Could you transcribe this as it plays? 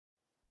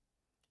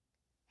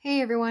Hey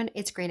everyone,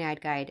 it's Green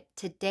Eyed Guide.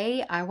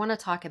 Today I want to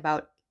talk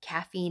about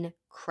caffeine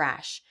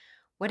crash,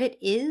 what it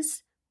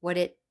is, what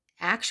it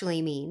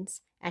actually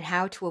means, and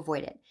how to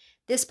avoid it.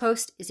 This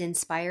post is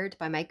inspired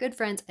by my good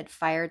friends at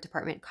Fire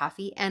Department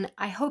Coffee, and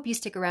I hope you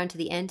stick around to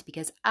the end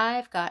because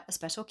I've got a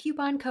special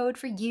coupon code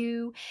for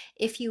you.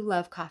 If you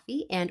love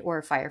coffee and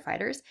or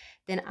firefighters,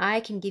 then I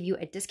can give you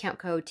a discount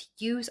code to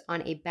use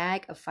on a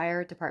bag of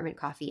Fire Department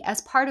coffee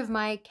as part of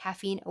my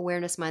Caffeine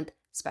Awareness Month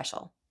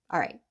special. All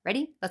right,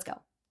 ready? Let's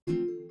go.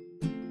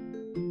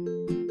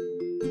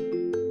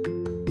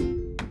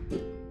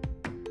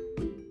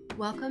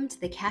 Welcome to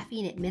the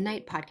Caffeine at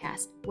Midnight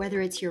podcast. Whether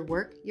it's your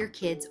work, your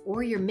kids,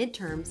 or your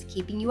midterms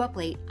keeping you up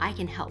late, I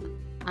can help.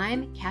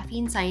 I'm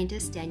caffeine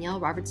scientist Danielle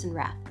Robertson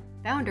Rath,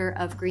 founder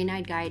of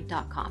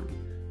greeneyedguide.com,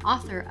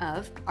 author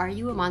of Are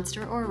You a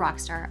Monster or a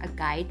Rockstar? A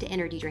Guide to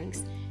Energy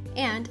Drinks,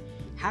 and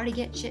How to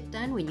Get Shit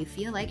Done When You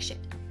Feel Like Shit.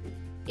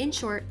 In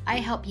short, I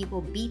help people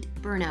beat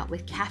burnout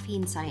with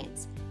caffeine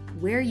science.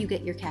 Where you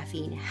get your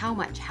caffeine, how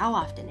much, how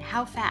often,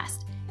 how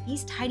fast.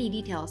 These tiny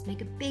details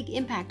make a big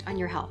impact on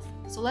your health.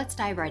 So let's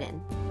dive right in.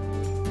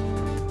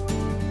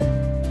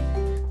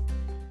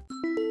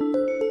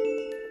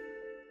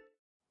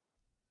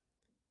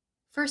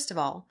 First of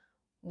all,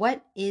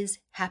 what is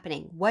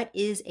happening? What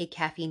is a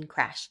caffeine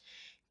crash?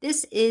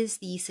 This is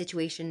the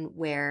situation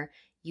where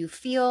you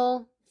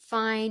feel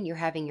fine, you're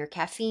having your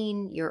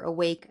caffeine, you're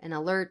awake and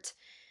alert,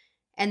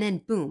 and then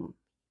boom,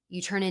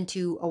 you turn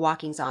into a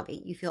walking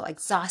zombie. You feel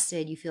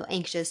exhausted, you feel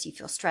anxious, you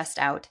feel stressed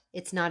out.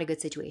 It's not a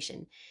good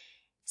situation.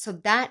 So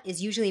that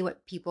is usually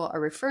what people are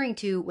referring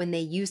to when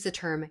they use the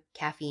term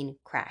caffeine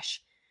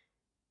crash.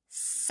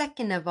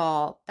 Second of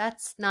all,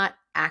 that's not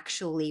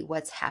actually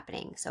what's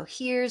happening. So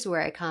here's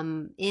where I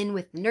come in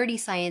with nerdy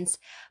science,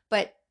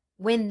 but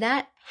when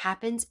that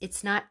happens,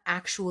 it's not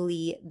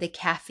actually the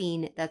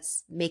caffeine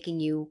that's making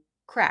you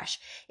crash.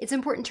 It's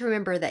important to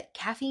remember that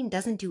caffeine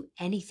doesn't do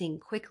anything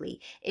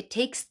quickly. It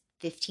takes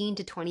 15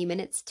 to 20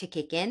 minutes to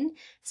kick in,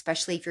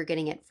 especially if you're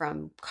getting it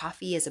from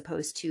coffee as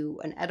opposed to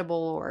an edible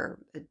or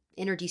an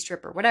energy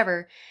strip or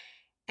whatever.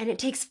 And it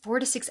takes 4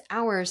 to 6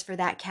 hours for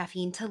that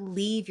caffeine to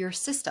leave your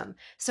system.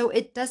 So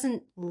it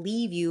doesn't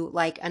leave you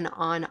like an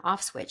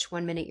on-off switch.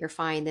 1 minute you're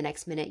fine, the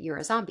next minute you're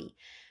a zombie.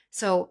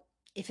 So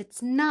if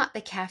it's not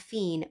the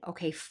caffeine,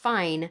 okay,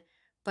 fine,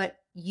 but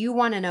you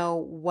want to know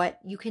what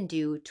you can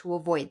do to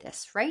avoid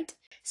this, right?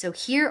 So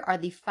here are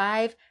the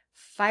 5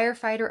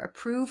 firefighter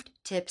approved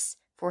tips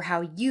for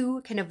how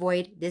you can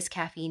avoid this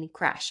caffeine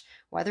crash,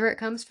 whether it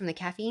comes from the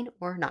caffeine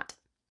or not.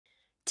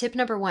 Tip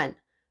number 1,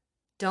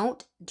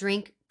 don't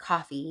drink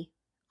coffee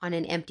on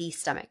an empty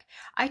stomach.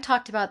 I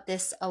talked about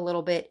this a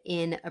little bit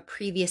in a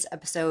previous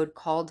episode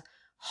called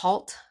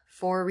Halt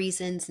 4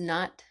 Reasons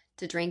Not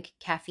to Drink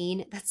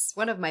Caffeine. That's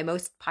one of my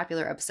most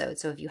popular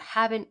episodes. So if you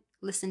haven't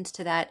listened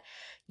to that,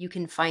 you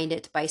can find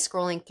it by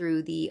scrolling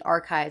through the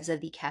archives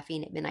of the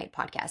Caffeine at Midnight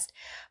podcast.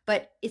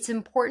 But it's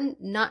important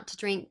not to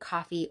drink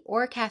coffee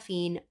or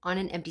caffeine on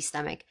an empty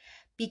stomach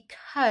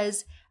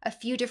because a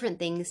few different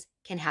things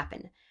can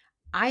happen.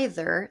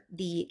 Either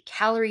the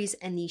calories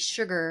and the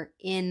sugar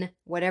in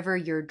whatever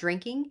you're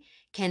drinking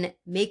can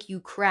make you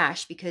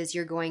crash because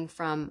you're going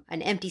from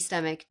an empty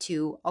stomach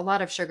to a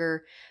lot of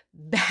sugar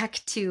back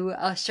to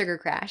a sugar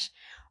crash,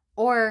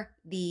 or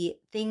the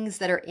things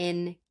that are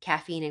in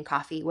caffeine and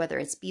coffee, whether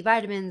it's B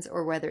vitamins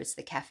or whether it's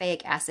the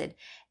caffeic acid,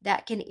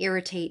 that can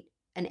irritate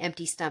an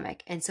empty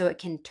stomach. And so it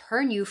can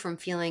turn you from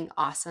feeling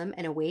awesome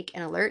and awake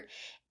and alert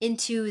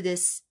into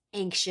this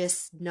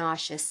anxious,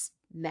 nauseous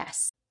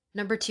mess.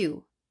 Number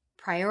 2,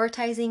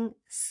 prioritizing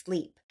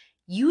sleep.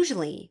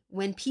 Usually,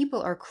 when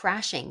people are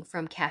crashing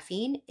from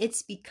caffeine,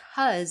 it's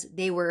because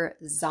they were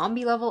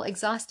zombie level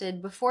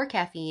exhausted before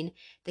caffeine.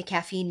 The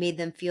caffeine made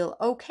them feel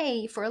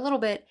okay for a little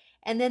bit,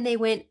 and then they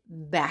went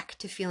back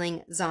to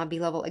feeling zombie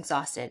level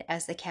exhausted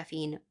as the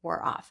caffeine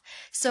wore off.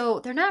 So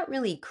they're not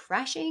really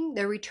crashing,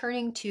 they're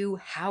returning to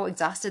how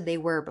exhausted they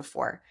were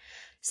before.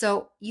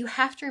 So you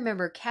have to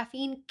remember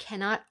caffeine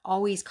cannot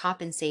always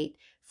compensate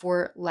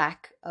for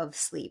lack of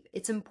sleep.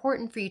 It's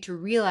important for you to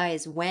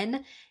realize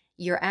when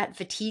you're at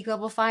fatigue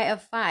level 5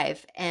 of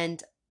 5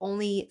 and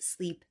only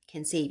sleep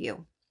can save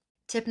you.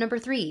 Tip number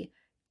 3,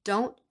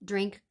 don't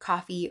drink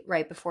coffee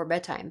right before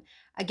bedtime.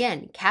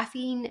 Again,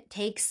 caffeine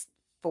takes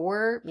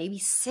 4, maybe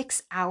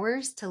 6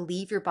 hours to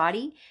leave your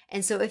body.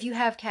 And so if you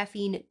have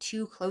caffeine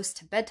too close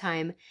to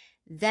bedtime,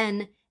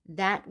 then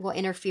that will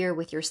interfere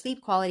with your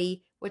sleep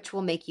quality, which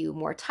will make you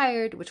more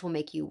tired, which will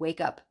make you wake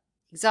up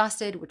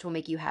exhausted, which will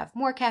make you have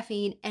more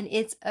caffeine, and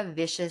it's a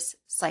vicious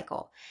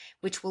cycle,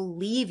 which will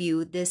leave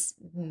you this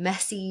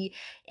messy,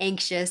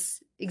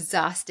 anxious,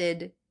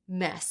 exhausted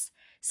mess.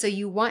 So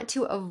you want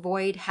to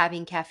avoid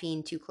having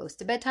caffeine too close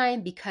to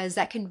bedtime because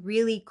that can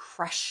really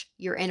crush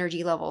your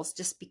energy levels,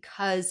 just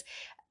because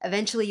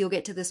eventually you'll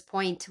get to this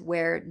point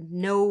where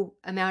no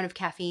amount of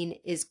caffeine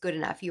is good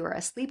enough. You are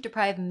a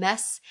sleep-deprived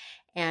mess,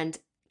 and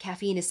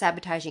caffeine is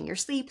sabotaging your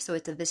sleep, so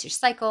it's a vicious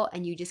cycle,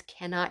 and you just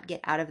cannot get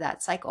out of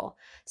that cycle.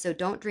 So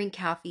don't drink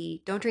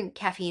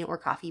caffeine or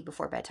coffee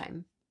before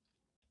bedtime.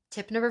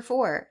 Tip number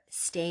 4,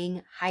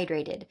 staying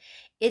hydrated.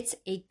 It's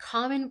a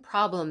common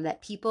problem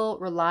that people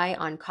rely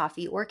on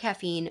coffee or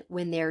caffeine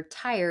when they're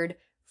tired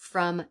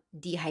from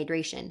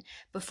dehydration.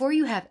 Before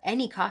you have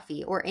any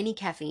coffee or any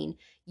caffeine,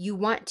 you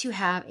want to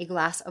have a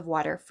glass of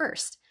water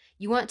first.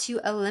 You want to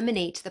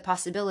eliminate the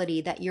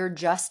possibility that you're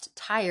just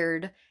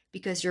tired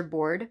because you're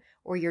bored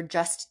or you're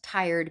just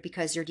tired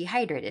because you're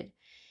dehydrated.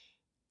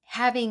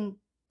 Having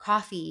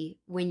coffee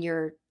when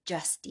you're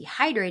just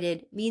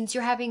dehydrated means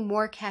you're having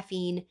more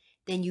caffeine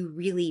than you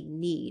really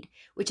need,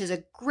 which is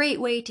a great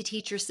way to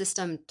teach your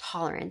system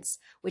tolerance,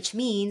 which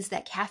means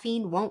that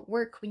caffeine won't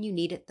work when you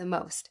need it the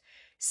most.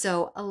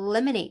 So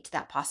eliminate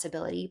that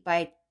possibility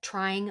by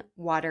trying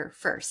water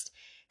first.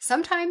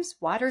 Sometimes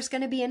water is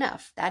going to be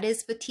enough. That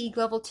is fatigue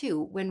level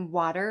 2, when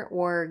water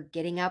or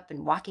getting up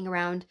and walking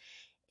around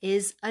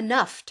is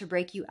enough to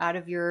break you out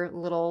of your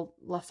little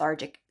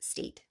lethargic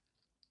state.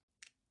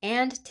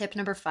 And tip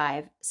number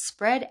 5,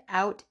 spread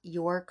out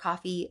your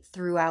coffee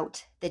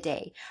throughout the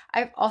day.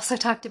 I've also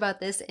talked about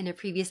this in a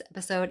previous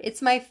episode.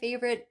 It's my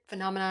favorite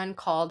phenomenon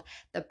called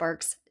the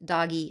Barks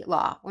Doggy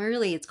Law. Or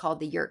really, it's called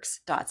the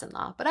Yerkes Dodson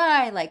Law, but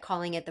I like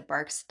calling it the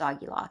Barks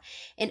Doggy Law.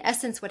 In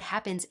essence, what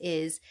happens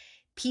is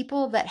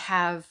people that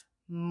have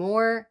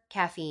more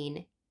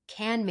caffeine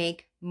can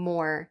make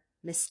more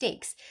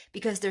mistakes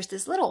because there's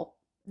this little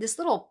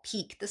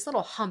peak, this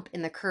little hump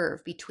in the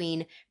curve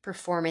between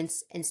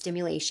performance and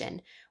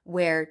stimulation,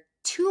 where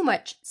too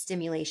much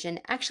stimulation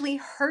actually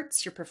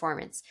hurts your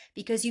performance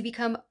because you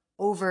become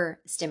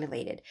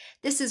overstimulated.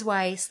 This is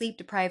why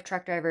sleep-deprived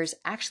truck drivers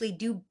actually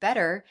do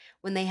better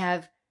when they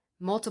have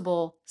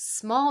multiple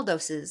small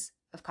doses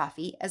of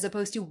coffee as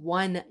opposed to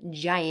one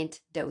giant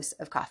dose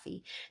of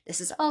coffee.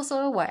 This is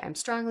also why I'm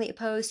strongly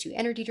opposed to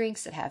energy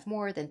drinks that have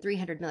more than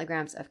 300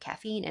 milligrams of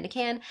caffeine in a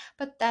can,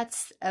 but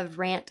that's a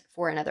rant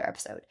for another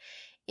episode.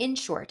 In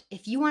short,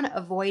 if you want to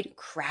avoid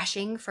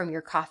crashing from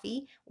your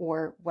coffee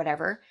or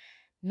whatever,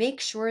 make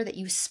sure that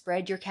you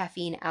spread your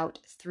caffeine out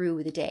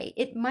through the day.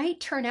 It might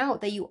turn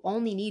out that you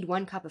only need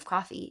 1 cup of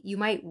coffee. You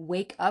might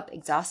wake up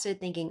exhausted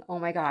thinking, oh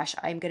my gosh,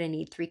 I'm going to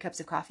need 3 cups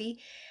of coffee,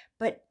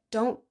 but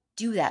don't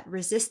do that.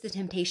 Resist the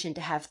temptation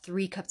to have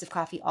 3 cups of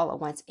coffee all at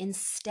once.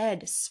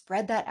 Instead,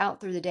 spread that out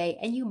through the day,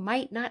 and you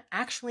might not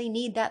actually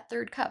need that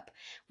 3rd cup,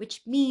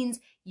 which means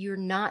you're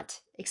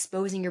not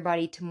exposing your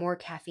body to more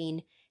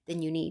caffeine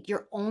than you need.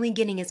 You're only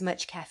getting as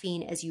much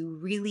caffeine as you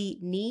really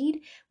need,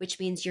 which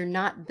means you're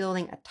not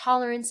building a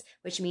tolerance,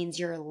 which means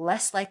you're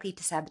less likely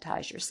to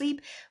sabotage your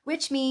sleep,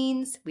 which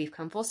means, we've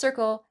come full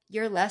circle,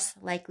 you're less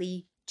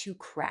likely to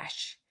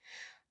crash.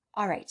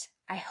 All right,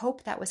 I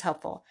hope that was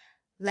helpful.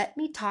 Let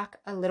me talk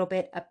a little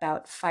bit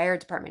about fire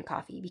department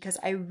coffee because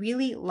I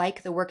really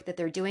like the work that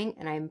they're doing,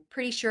 and I'm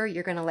pretty sure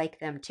you're going to like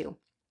them too.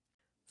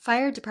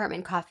 Fire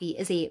Department Coffee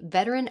is a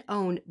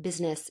veteran-owned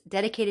business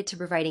dedicated to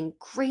providing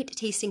great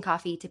tasting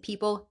coffee to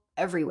people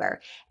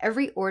everywhere.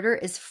 Every order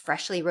is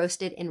freshly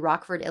roasted in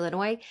Rockford,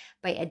 Illinois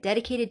by a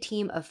dedicated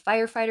team of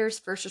firefighters,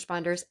 first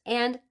responders,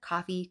 and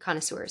coffee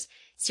connoisseurs.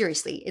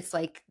 Seriously, it's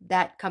like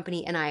that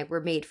company and I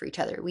were made for each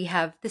other. We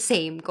have the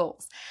same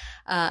goals.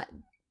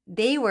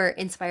 They were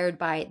inspired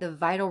by the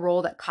vital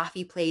role that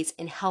coffee plays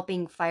in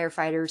helping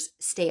firefighters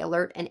stay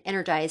alert and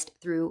energized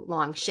through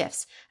long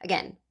shifts.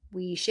 Again,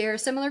 we share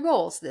similar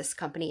goals, this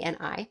company and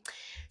I.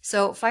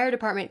 So Fire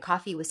Department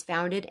Coffee was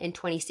founded in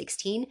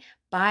 2016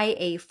 by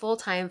a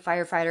full-time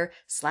firefighter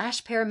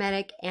slash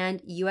paramedic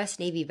and U.S.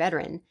 Navy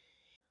veteran,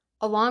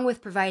 along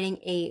with providing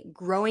a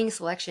growing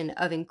selection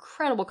of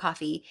incredible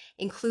coffee,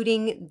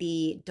 including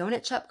the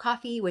donut shop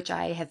coffee, which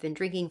I have been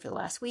drinking for the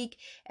last week,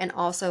 and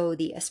also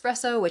the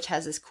espresso, which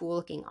has this cool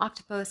looking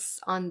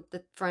octopus on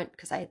the front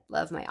because I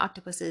love my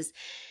octopuses.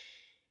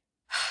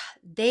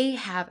 They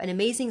have an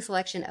amazing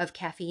selection of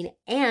caffeine,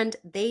 and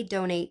they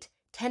donate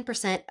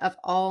 10% of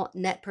all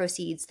net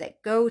proceeds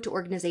that go to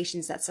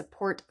organizations that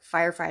support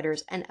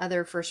firefighters and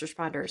other first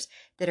responders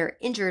that are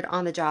injured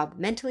on the job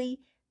mentally,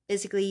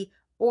 physically,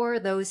 or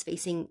those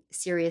facing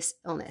serious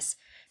illness.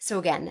 So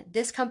again,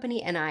 this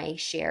company and I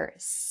share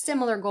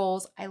similar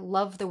goals. I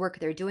love the work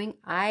they're doing.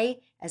 I,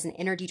 as an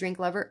energy drink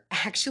lover,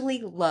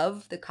 actually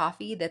love the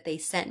coffee that they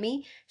sent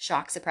me.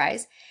 Shock,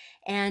 surprise.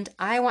 And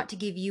I want to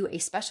give you a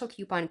special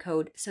coupon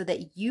code so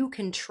that you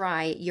can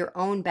try your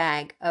own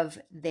bag of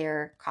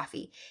their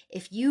coffee.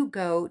 If you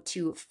go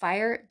to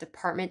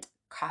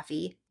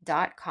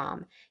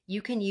firedepartmentcoffee.com,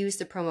 you can use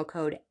the promo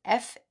code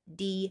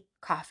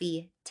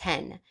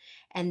FDCoffee10,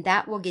 and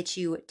that will get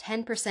you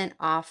 10%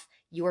 off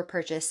your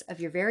purchase of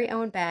your very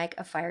own bag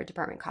of Fire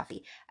Department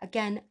coffee.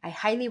 Again, I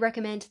highly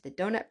recommend the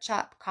donut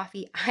shop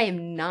coffee. I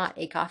am not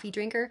a coffee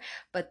drinker,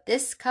 but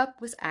this cup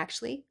was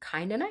actually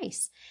kind of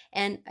nice.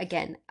 And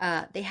again,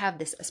 they have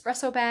this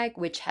espresso bag,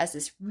 which has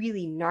this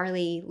really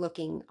gnarly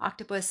looking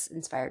octopus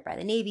inspired by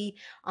the Navy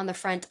on the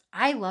front.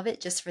 I love it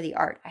just for the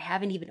art. I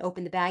haven't even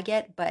opened the bag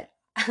yet, but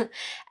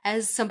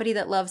as somebody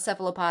that loves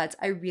cephalopods,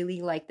 I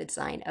really like the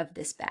design of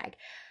this bag.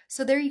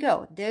 So there you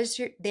go. There's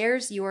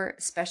your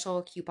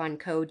special coupon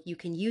code. You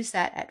can use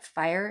that at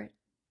Fire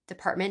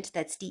Department,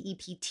 that's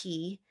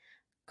DEPT,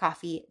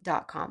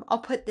 fdcoffee.com. I'll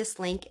put this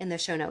link in the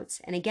show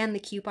notes. And again, the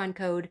coupon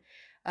code,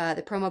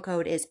 the promo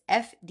code is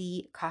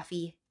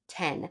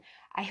FDCoffee10.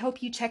 I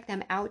hope you check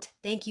them out.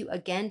 Thank you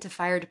again to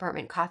Fire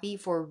Department Coffee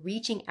for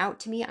reaching out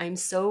to me. I'm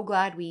so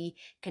glad we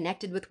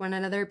connected with one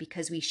another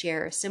because we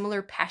share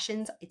similar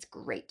passions. It's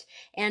great.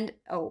 And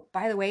oh,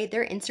 by the way,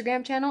 their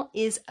Instagram channel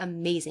is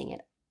amazing.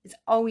 It's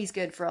always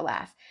good for a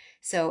laugh.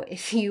 So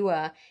if you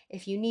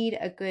need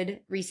a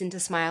good reason to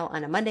smile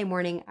on a Monday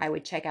morning, I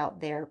would check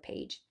out their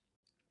page.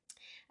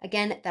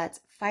 Again,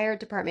 that's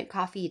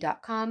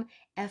firedepartmentcoffee.com,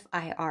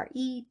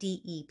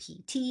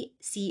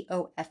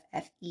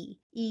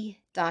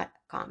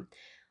 FIREDEPTCOFFEE.com.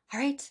 All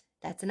right,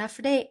 that's enough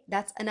for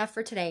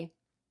today.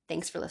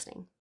 Thanks for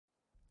listening.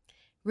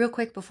 Real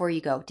quick before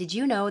you go, did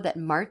you know that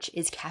March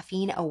is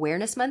Caffeine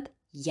Awareness Month?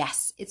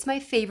 Yes, it's my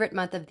favorite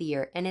month of the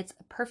year, and it's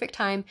a perfect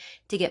time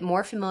to get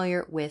more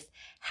familiar with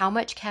how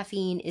much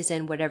caffeine is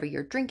in whatever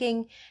you're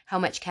drinking, how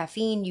much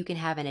caffeine you can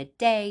have in a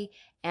day,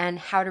 and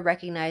how to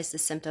recognize the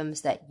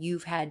symptoms that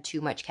you've had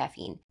too much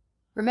caffeine.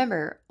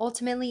 Remember,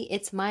 ultimately,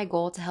 it's my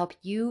goal to help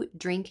you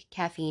drink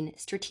caffeine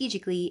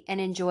strategically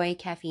and enjoy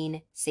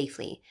caffeine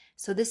safely.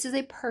 So this is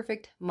a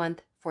perfect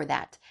month for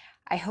that.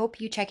 I hope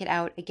you check it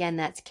out. Again,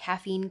 that's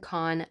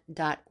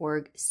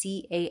caffeinecon.org,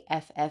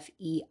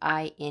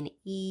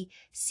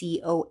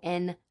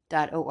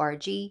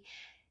 CAFFEINECON.org.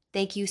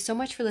 Thank you so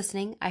much for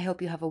listening. I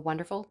hope you have a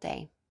wonderful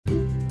day.